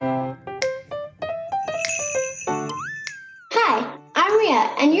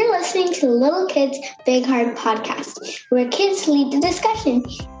listening to Little Kids Big Heart Podcast, where kids lead the discussion.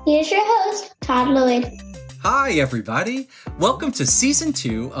 Here's your host, Todd Lloyd. Hi, everybody. Welcome to Season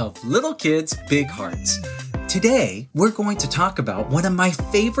 2 of Little Kids Big Hearts. Today, we're going to talk about one of my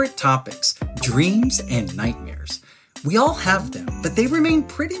favorite topics, dreams and nightmares. We all have them, but they remain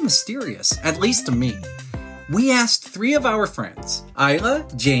pretty mysterious, at least to me. We asked 3 of our friends, Isla,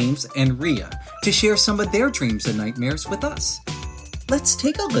 James, and Ria, to share some of their dreams and nightmares with us. Let's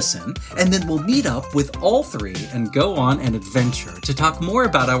take a listen, and then we'll meet up with all 3 and go on an adventure to talk more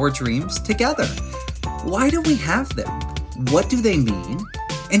about our dreams together. Why do we have them? What do they mean?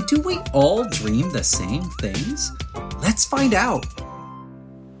 And do we all dream the same things? Let's find out.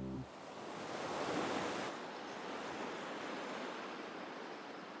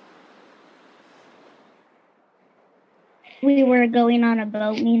 We were going on a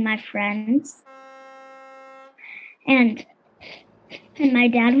boat, me and my friends, and my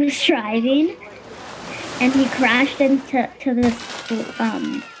dad was driving, and he crashed into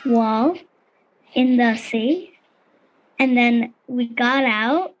this wall in the sea, and then we got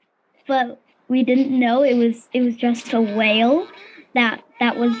out, but we didn't know it was just a whale that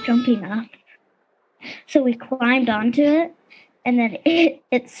was jumping up. So we climbed onto it, and then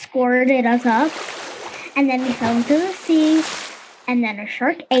it squirted us up. And then we fell into the sea, and then a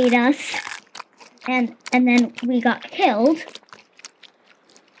shark ate us, and then we got killed.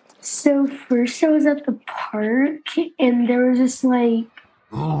 So first I was at the park, and there was this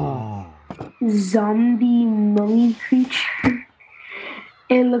zombie mummy creature.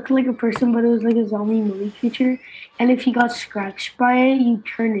 It looked like a person, but it was like a zombie mummy creature. And if you got scratched by it, you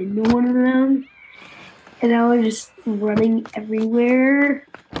turned into one of them. And I was just running everywhere.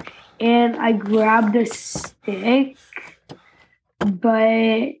 And I grabbed a stick,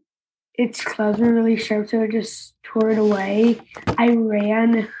 but its claws were really sharp, so I just tore it away. I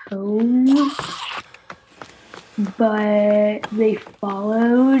ran home, but they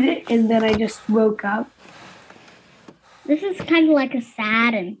followed, and then I just woke up. This is kind of like a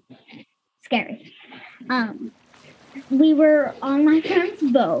sad and scary. We were on my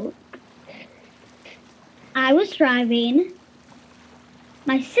friend's boat. I was driving.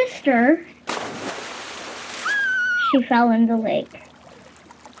 My sister, she fell in the lake.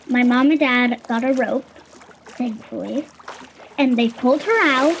 My mom and dad got a rope, thankfully, and they pulled her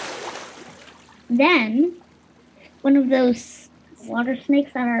out. Then, one of those water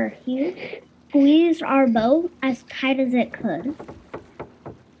snakes that are huge squeezed our boat as tight as it could.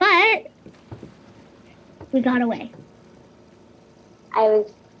 But we got away. I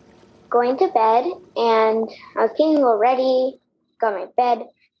was going to bed, and I was getting all ready, got my bed,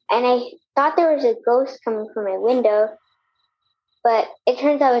 and I thought there was a ghost coming from my window, but it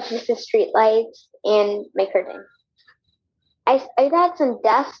turns out it's just the street lights and my curtain. I thought some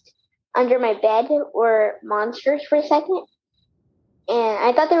dust under my bed were monsters for a second, and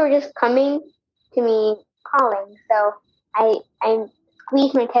I thought they were just coming to me calling, so I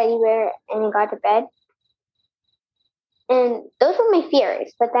squeezed my teddy bear and I got to bed. And those were my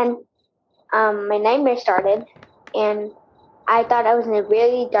fears, but then my nightmare started, and I thought I was in a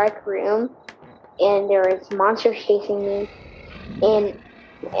really dark room, and there was monsters chasing me, and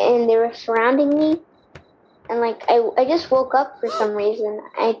they were surrounding me, and I just woke up for some reason.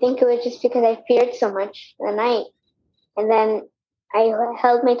 I think it was just because I feared so much in the night, and then I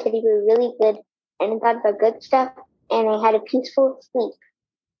held my teddy bear really good, and I thought about good stuff, and I had a peaceful sleep.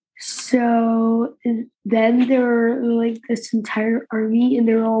 So then there were this entire army, and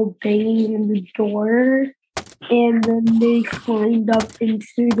they were all banging on the door. And then they climbed up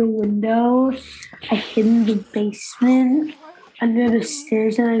into the window. I hid in the basement under the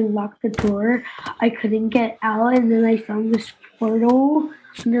stairs, and I locked the door. I couldn't get out, and then I found this portal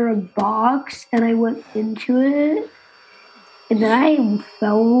under a box, and I went into it. And then I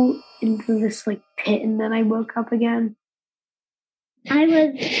fell into this pit, and then I woke up again. I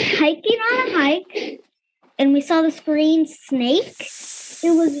was hiking on a hike, and we saw this green snake. It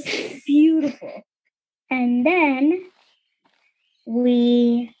was beautiful. And then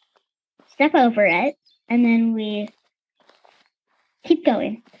we step over it, and then we keep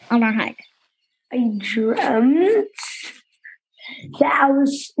going on our hike. I dreamt that I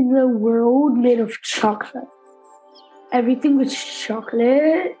was in a world made of chocolate. Everything was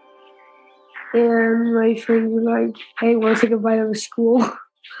chocolate. And my friends were like, hey, want to take a bite of a school?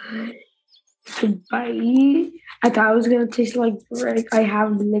 A bite? I thought it was going to taste like brick. I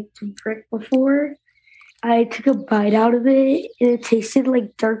haven't licked brick before. I took a bite out of it, and it tasted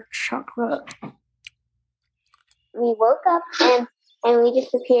like dark chocolate. We woke up, and we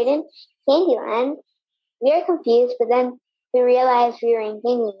just appeared in Candyland. We were confused, but then we realized we were in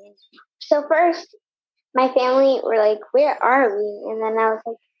Candyland. So first, my family were like, "Where are we?" And then I was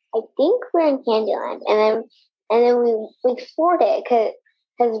like, "I think we're in Candyland." And then we explored it because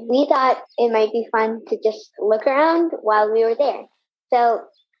we thought it might be fun to just look around while we were there. So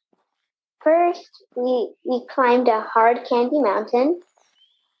first, we climbed a hard candy mountain,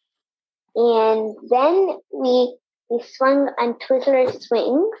 and then we swung on Twizzler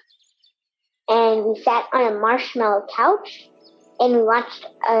swings, and we sat on a marshmallow couch, and we watched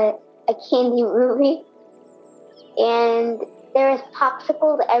a candy movie. And there was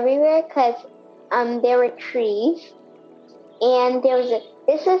popsicles everywhere because there were trees. And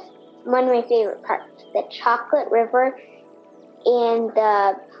this is one of my favorite parts, the chocolate river and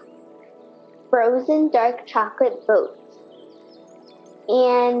the frozen dark chocolate boats.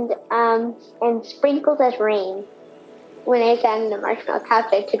 And sprinkled as rain. When I sat on the marshmallow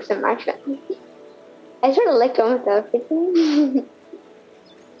couch, I took some marshmallows. I sort of licked them myself.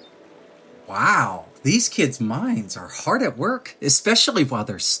 Wow, these kids' minds are hard at work, especially while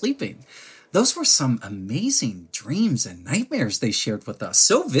they're sleeping. Those were some amazing dreams and nightmares they shared with us.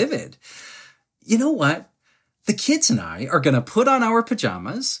 So vivid. You know what? The kids and I are going to put on our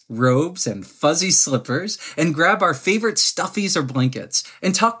pajamas, robes, and fuzzy slippers and grab our favorite stuffies or blankets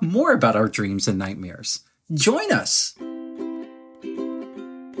and talk more about our dreams and nightmares. Join us.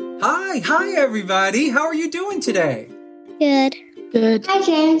 Hi, everybody. How are you doing today? Good. Good. Hi,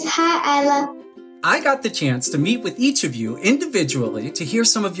 James. Hi, Isla. I got the chance to meet with each of you individually to hear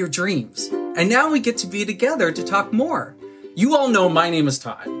some of your dreams. And now we get to be together to talk more. You all know my name is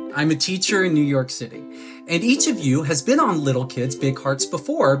Todd. I'm a teacher in New York City. And each of you has been on Little Kids Big Hearts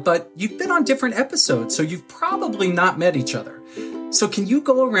before, but you've been on different episodes, so you've probably not met each other. So can you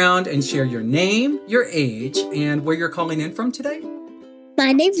go around and share your name, your age, and where you're calling in from today?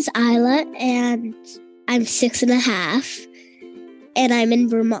 My name's Isla, and I'm 6.5, and I'm in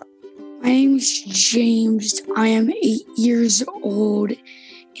Vermont. My name's James. I am 8 years old,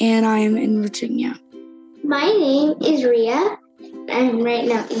 and I am in Virginia. My name is Ria. I'm right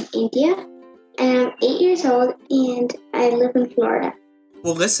now in India, and I'm 8 years old, and I live in Florida.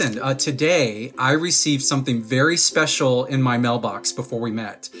 Well, listen, today I received something very special in my mailbox before we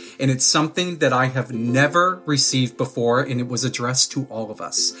met. And it's something that I have never received before, and it was addressed to all of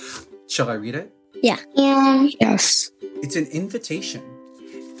us. Shall I read it? Yeah. And Yes. It's an invitation.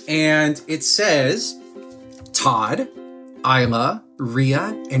 And it says, Todd, Isla,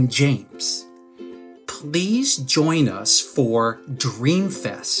 Ria, and James, please join us for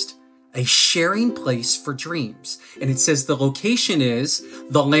Dreamfest, a sharing place for dreams. And it says the location is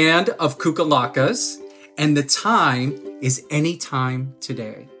the land of Kukalakas, and the time is anytime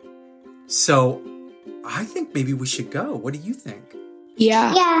today. So I think maybe we should go. What do you think?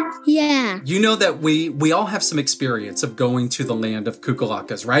 Yeah. Yeah. You know that we all have some experience of going to the land of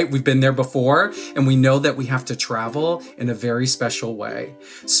Kukalakas, right? We've been there before, and we know that we have to travel in a very special way.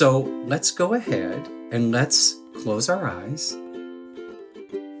 So let's go ahead and let's close our eyes.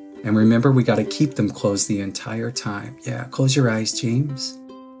 And remember, we got to keep them closed the entire time. Yeah, close your eyes, James.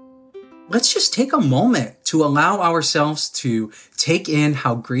 Let's just take a moment to allow ourselves to take in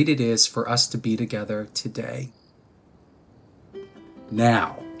how great it is for us to be together today.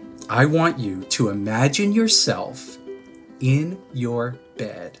 Now, I want you to imagine yourself in your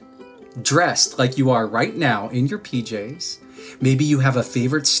bed, dressed like you are right now in your PJs. Maybe you have a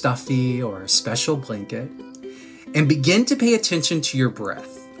favorite stuffy or a special blanket, and begin to pay attention to your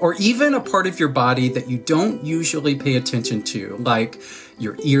breath, or even a part of your body that you don't usually pay attention to, like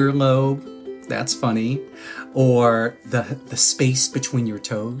your earlobe, that's funny, or the space between your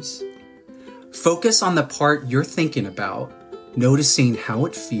toes. Focus on the part you're thinking about, noticing how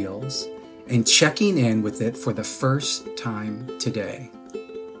it feels, and checking in with it for the first time today.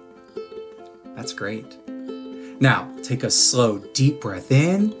 That's great. Now, take a slow, deep breath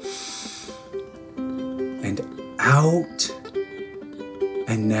in and out.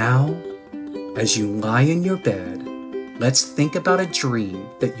 And now, as you lie in your bed, let's think about a dream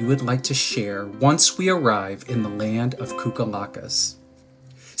that you would like to share once we arrive in the land of Kukalakas.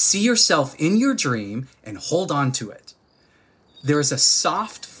 See yourself in your dream and hold on to it. There is a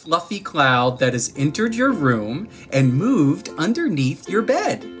soft, fluffy cloud that has entered your room and moved underneath your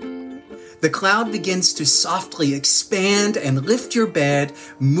bed. The cloud begins to softly expand and lift your bed,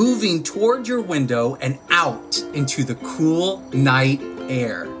 moving toward your window and out into the cool night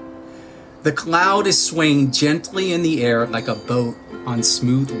air. The cloud is swaying gently in the air like a boat on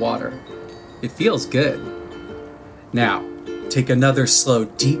smooth water. It feels good. Now, take another slow,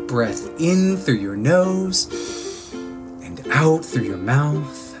 deep breath in through your nose and out through your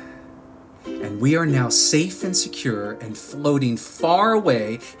mouth. And we are now safe and secure and floating far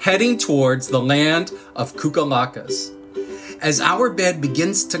away, heading towards the land of Kukalakas. As our bed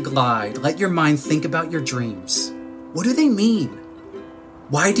begins to glide, let your mind think about your dreams. What do they mean?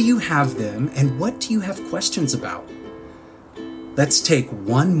 Why do you have them, and what do you have questions about? Let's take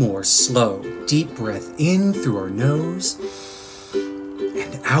one more slow, deep breath in through our nose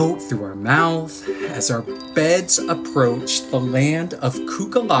and out through our mouth as our beds approach the land of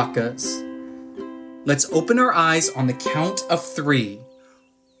Kukalakas. Let's open our eyes on the count of 3.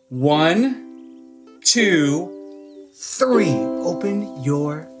 1, 2, 3. Open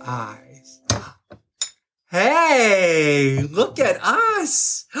your eyes. Hey, look at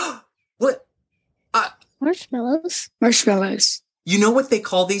us. What? Marshmallows. You know what they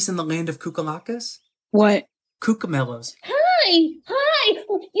call these in the land of Kukalakas? What? Cucamellos. Hi!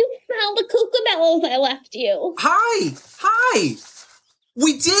 You found the cucamellos I left you. Hi!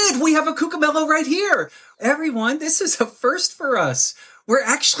 We did! We have a cucamello right here! Everyone, this is a first for us. We're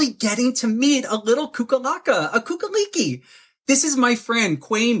actually getting to meet a little kukalaka, a kukaliki. This is my friend,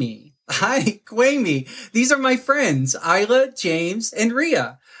 Kwame. Hi, Kwame. These are my friends, Isla, James, and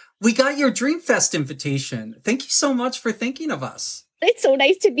Ria. We got your Dreamfest invitation. Thank you so much for thinking of us. It's so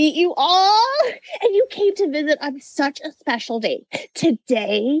nice to meet you all. And you came to visit on such a special day.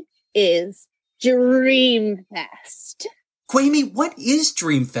 Today is Dreamfest. Kwame, what is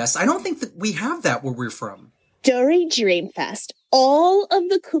Dreamfest? I don't think that we have that where we're from. During Dreamfest, all of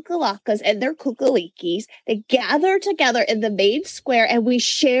the Kukalakas and their kukalikis, they gather together in the main square and we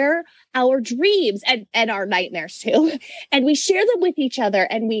share our dreams and our nightmares too. And we share them with each other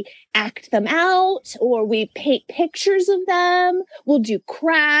and we act them out, or we paint pictures of them. We'll do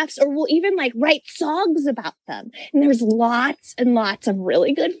crafts, or we'll even write songs about them. And there's lots and lots of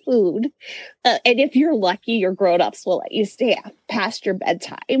really good food. And if you're lucky, your grown-ups will let you stay up past your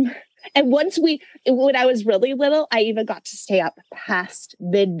bedtime. And when I was really little, I even got to stay up past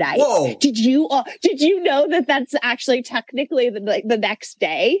midnight. Whoa. Did you know that that's actually technically the next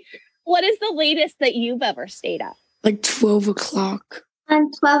day? What is the latest that you've ever stayed up? 12 o'clock. 12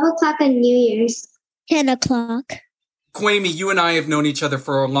 o'clock on New Year's. 10 o'clock. Kwame, you and I have known each other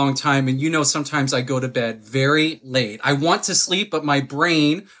for a long time, and sometimes I go to bed very late. I want to sleep, but my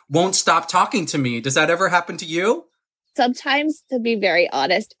brain won't stop talking to me. Does that ever happen to you? Sometimes, to be very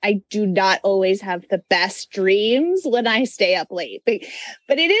honest, I do not always have the best dreams when I stay up late.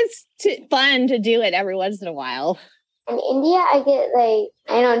 But it is fun to do it every once in a while. In India, I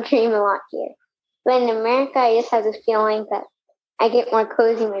don't dream a lot here. But in America, I just have this feeling that I get more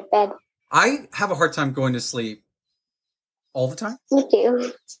cozy in my bed. I have a hard time going to sleep all the time. Me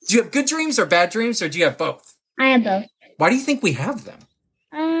too. Do you have good dreams or bad dreams, or do you have both? I have both. Why do you think we have them?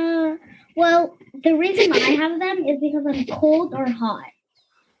 Well, the reason I have them is because I'm cold or hot.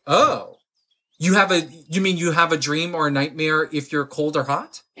 Oh. You mean you have a dream or a nightmare if you're cold or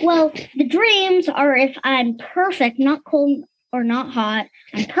hot? Well, the dreams are if I'm perfect, not cold or not hot,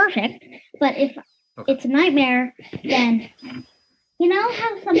 I'm perfect. But if it's a nightmare, then you know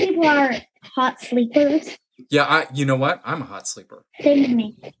how some people are hot sleepers? Yeah, you know what? I'm a hot sleeper. Same as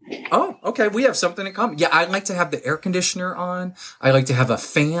me. Oh, okay. We have something in common. Yeah, I like to have the air conditioner on. I like to have a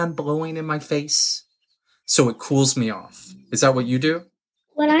fan blowing in my face so it cools me off. Is that what you do?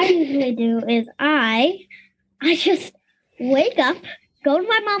 What I usually do is I just wake up, go to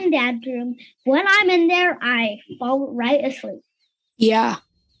my mom and dad's room. When I'm in there, I fall right asleep. Yeah.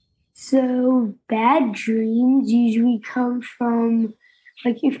 So bad dreams usually come from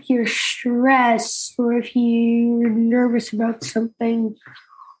if you're stressed, or if you're nervous about something,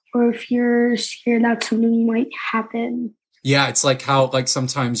 or if you're scared that something might happen. Yeah, it's like how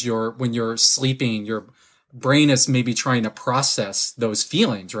sometimes when you're sleeping, your brain is maybe trying to process those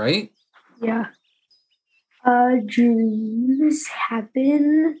feelings, right? Yeah. Dreams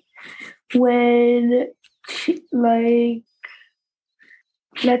happen when,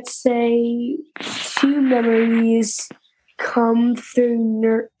 let's say, two memories come through,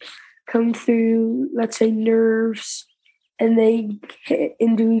 let's say, nerves, and they hit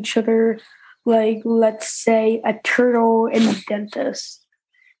into each other. Let's say a turtle and a dentist.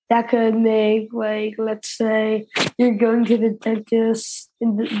 That could make, let's say you're going to the dentist,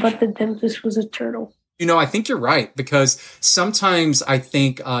 but the dentist was a turtle. I think you're right, because sometimes I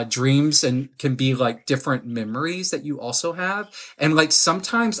think dreams can be different memories that you also have. And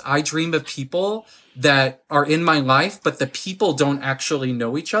sometimes I dream of people that are in my life, but the people don't actually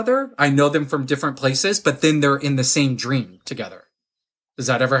know each other. I know them from different places, but then they're in the same dream together. Does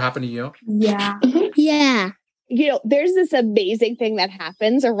that ever happen to you? Yeah. Yeah. There's this amazing thing that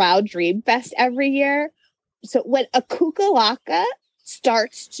happens around Dreamfest every year. So when a kukalaka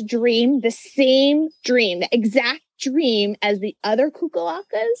starts to dream the same dream, the exact dream as the other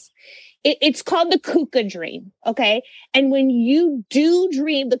kukalakas, it's called the kuka dream, okay? And when you do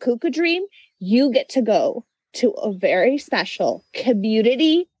dream the kuka dream, you get to go to a very special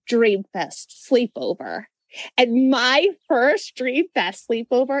community Dream Fest sleepover. And my first Dream Fest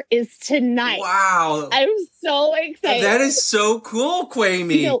sleepover is tonight. Wow. I'm so excited. That is so cool,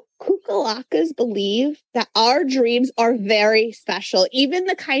 Quamie. You know, kukalakas believe that our dreams are very special, even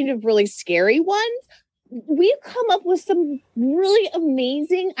the kind of really scary ones. We've come up with some really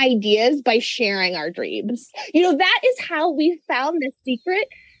amazing ideas by sharing our dreams. You know, that is how we found the secret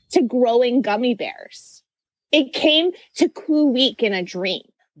to growing gummy bears. It came to Clue Week in a dream.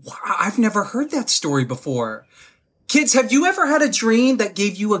 Wow, I've never heard that story before. Kids, have you ever had a dream that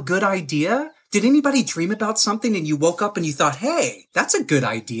gave you a good idea? Did anybody dream about something and you woke up and you thought, hey, that's a good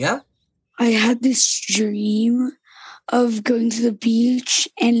idea? I had this dream of going to the beach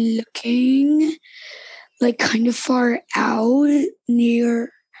and looking like kind of far out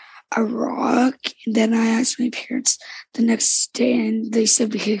near a rock. And then I asked my parents the next day and they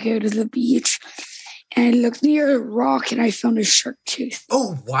said we could go to the beach. And I looked near a rock and I found a shark tooth.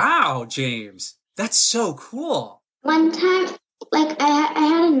 Oh, wow, James. That's so cool. One time, like I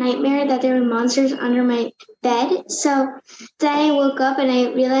had a nightmare that there were monsters under my bed. So then I woke up and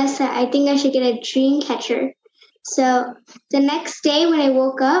I realized that I think I should get a dream catcher. So the next day when I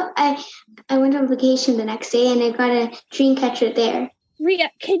woke up, I went on vacation the next day and I got a dream catcher there. Ria,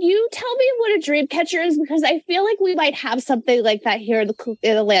 can you tell me what a dream catcher is? Because I feel like we might have something like that here in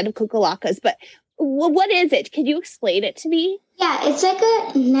the land of kukalakas. But what is it? Can you explain it to me? Yeah, it's like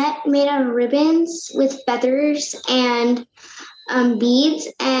a net made out of ribbons with feathers and beads.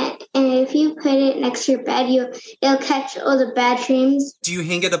 And if you put it next to your bed, it'll catch all the bad dreams. Do you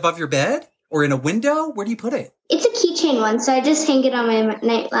hang it above your bed or in a window? Where do you put it? It's a keychain one, so I just hang it on my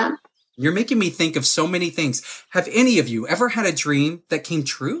night lamp. You're making me think of so many things. Have any of you ever had a dream that came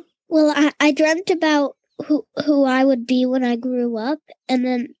true? Well, I dreamt about who I would be when I grew up, and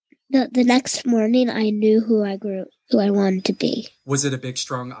then the next morning I knew who I wanted to be. Was it a big,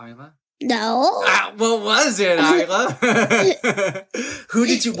 strong Isla? No. What was it, Isla?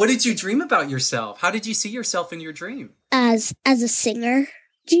 What did you dream about yourself? How did you see yourself in your dream? As a singer.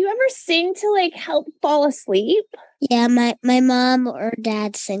 Do you ever sing to like help fall asleep? Yeah, my mom or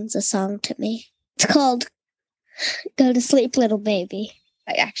dad sings a song to me. It's called Go to Sleep, Little Baby.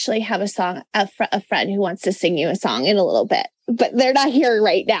 I actually have a friend who wants to sing you a song in a little bit, but they're not here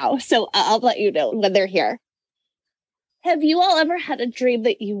right now. So I'll let you know when they're here. Have you all ever had a dream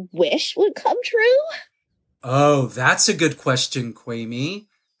that you wish would come true? Oh, that's a good question, Quamie.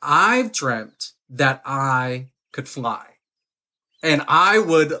 I've dreamt that I could fly. And I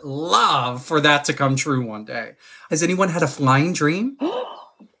would love for that to come true one day. Has anyone had a flying dream?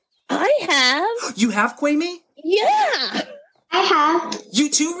 I have. You have, Quamie? Yeah. I have.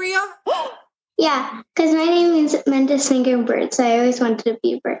 You too, Ria? Yeah, because my name is meant to sing a bird, so I always wanted to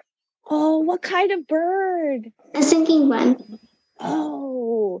be a bird. Oh, what kind of bird? A singing one.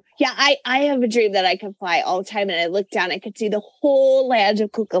 Oh, yeah, I have a dream that I can fly all the time, and I look down, I could see the whole land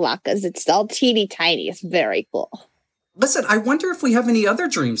of kukalakas. It's all teeny tiny. It's very cool. Listen, I wonder if we have any other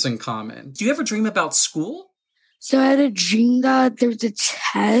dreams in common. Do you ever dream about school? So I had a dream that there was a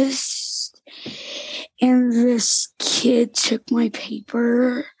test, and this kid took my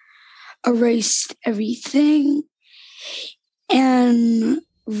paper, erased everything, and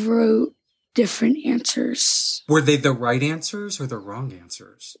wrote different answers. Were they the right answers or the wrong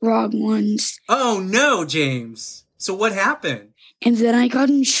answers? Wrong ones. Oh, no, James. So what happened? And then I got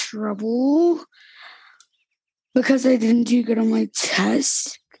in trouble because I didn't do good on my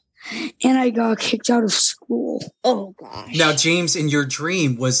test, and I got kicked out of school. Oh, gosh. Now, James, in your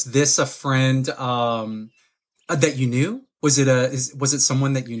dream, was this a friend that you knew? Was it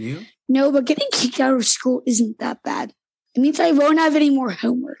someone that you knew? No, but getting kicked out of school isn't that bad. It means I won't have any more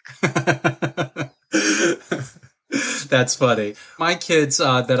homework. That's funny. My kids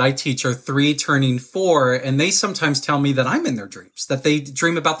that I teach are 3 turning 4, and they sometimes tell me that I'm in their dreams, that they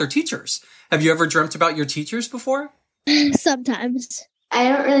dream about their teachers. Have you ever dreamt about your teachers before? Sometimes. I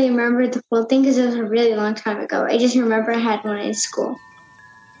don't really remember the full thing because it was a really long time ago. I just remember I had one in school.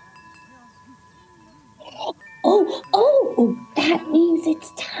 Oh, that means it's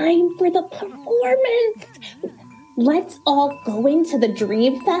time for the performance. Let's all go into the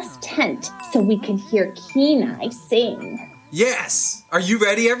Dream Fest tent so we can hear Kenai sing. Yes. Are you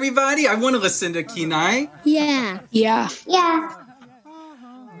ready, everybody? I want to listen to Kenai. Yeah. Yeah. Yeah.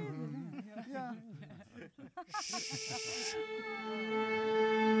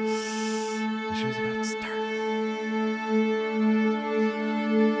 The show's about to start.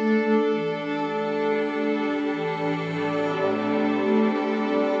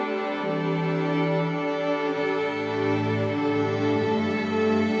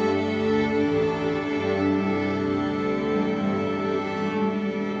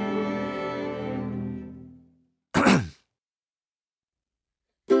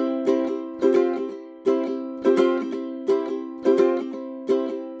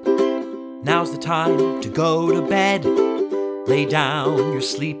 now's the time to go to bed. Lay down your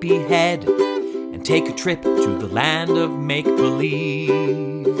sleepy head and take a trip to the land of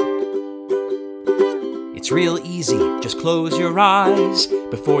make-believe. It's real easy, just close your eyes.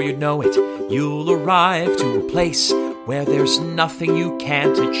 Before you know it, you'll arrive to a place where there's nothing you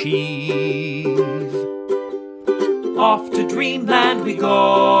can't achieve. Off to dreamland we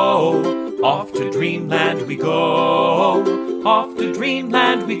go, off to dreamland we go, off to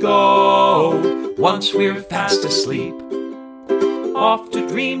dreamland we go, once we're fast asleep. Off to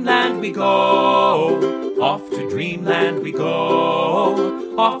dreamland we go, off to dreamland we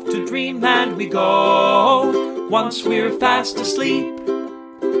go, off to dreamland we go, once we're fast asleep.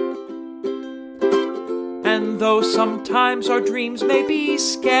 And though sometimes our dreams may be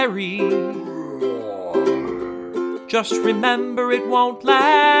scary, just remember it won't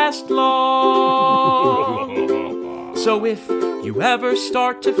last long. So if you ever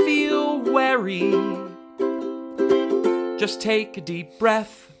start to feel wary, just take a deep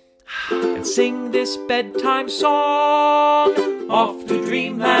breath and sing this bedtime song. Off to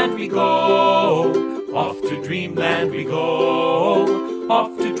dreamland we go, off to dreamland we go,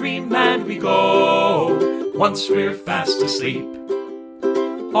 off to dreamland we go, once we're fast asleep.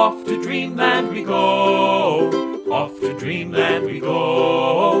 Off to dreamland we go, off to dreamland we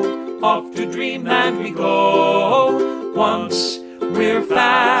go, off to dreamland we go, once we're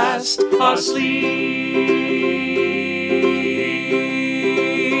fast asleep.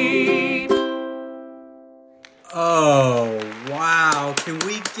 Oh, wow. Can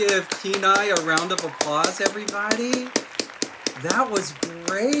we give Kenai a round of applause, everybody? That was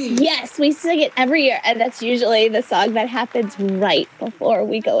great. Yes, we sing it every year, and that's usually the song that happens right before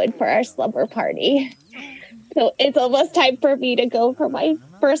we go in for our slumber party. So it's almost time for me to go for my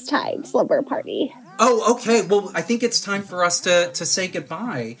first time slumber party. Oh, okay. Well, I think it's time for us to say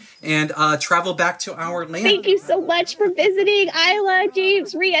goodbye and travel back to our land. Thank you so much for visiting, Isla,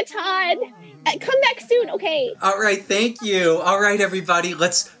 James, Ria, Todd. Come back soon, okay? All right, thank you. All right, everybody,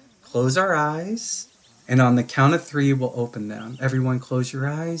 let's close our eyes. And on the count of 3, we'll open them. Everyone close your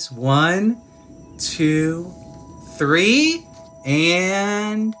eyes. 1, 2, 3.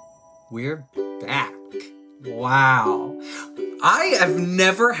 And we're back. Wow. I have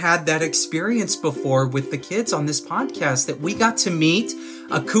never had that experience before with the kids on this podcast, that we got to meet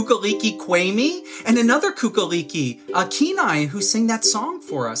a Kukaliki Kwame and another Kukaliki, Kenai, who sang that song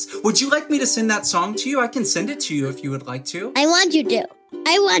for us. Would you like me to send that song to you? I can send it to you if you would like to. I want you to.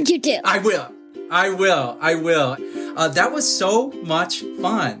 I will. That was so much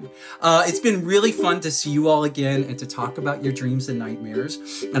fun. It's been really fun to see you all again and to talk about your dreams and nightmares.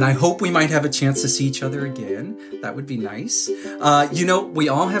 And I hope we might have a chance to see each other again. That would be nice. We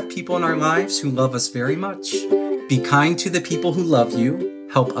all have people in our lives who love us very much. Be kind to the people who love you.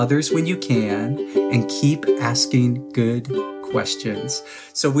 Help others when you can. And keep asking good questions.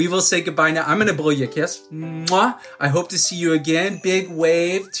 So we will say goodbye now. I'm going to blow you a kiss. Mwah. I hope to see you again. Big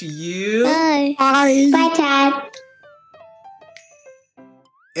wave to you. Bye. Bye, Dad.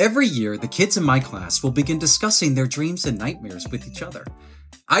 Every year, the kids in my class will begin discussing their dreams and nightmares with each other.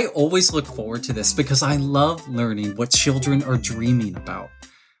 I always look forward to this because I love learning what children are dreaming about.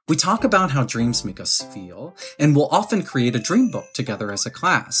 We talk about how dreams make us feel, and we'll often create a dream book together as a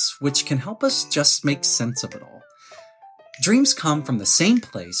class, which can help us just make sense of it all. Dreams come from the same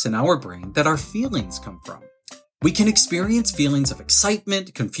place in our brain that our feelings come from. We can experience feelings of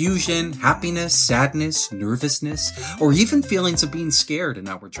excitement, confusion, happiness, sadness, nervousness, or even feelings of being scared in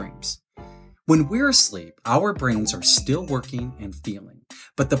our dreams. When we're asleep, our brains are still working and feeling,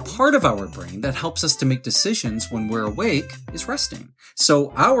 but the part of our brain that helps us to make decisions when we're awake is resting,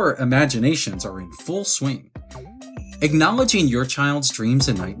 so our imaginations are in full swing. Acknowledging your child's dreams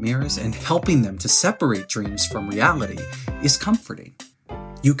and nightmares and helping them to separate dreams from reality is comforting.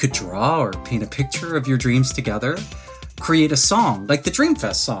 You could draw or paint a picture of your dreams together, create a song like the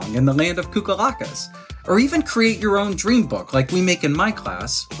Dreamfest song in the land of Kukalakas, or even create your own dream book like we make in my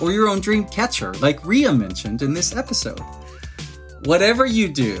class, or your own dream catcher like Ria mentioned in this episode. Whatever you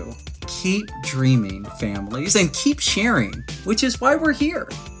do, keep dreaming, families, and keep sharing, which is why we're here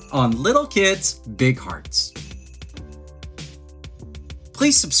on Little Kids, Big Hearts.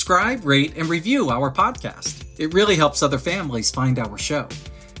 Please subscribe, rate, and review our podcast. It really helps other families find our show.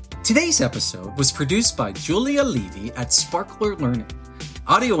 Today's episode was produced by Julia Levy at Sparkler Learning.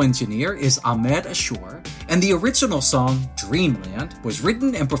 Audio engineer is Ahmed Ashur, and the original song, Dreamland, was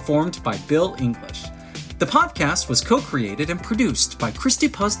written and performed by Bill English. The podcast was co-created and produced by Christy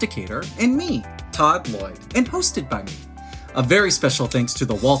Puz Decatur and me, Todd Lloyd, and hosted by me. A very special thanks to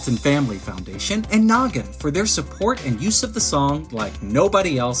the Walton Family Foundation and Noggin for their support and use of the song Like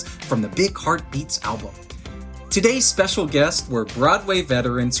Nobody Else from the Big Heartbeats album. Today's special guests were Broadway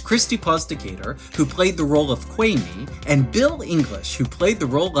veterans Christy Paz-Decatur, who played the role of Queenie, and Bill English, who played the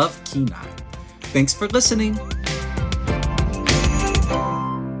role of Kenai. Thanks for listening.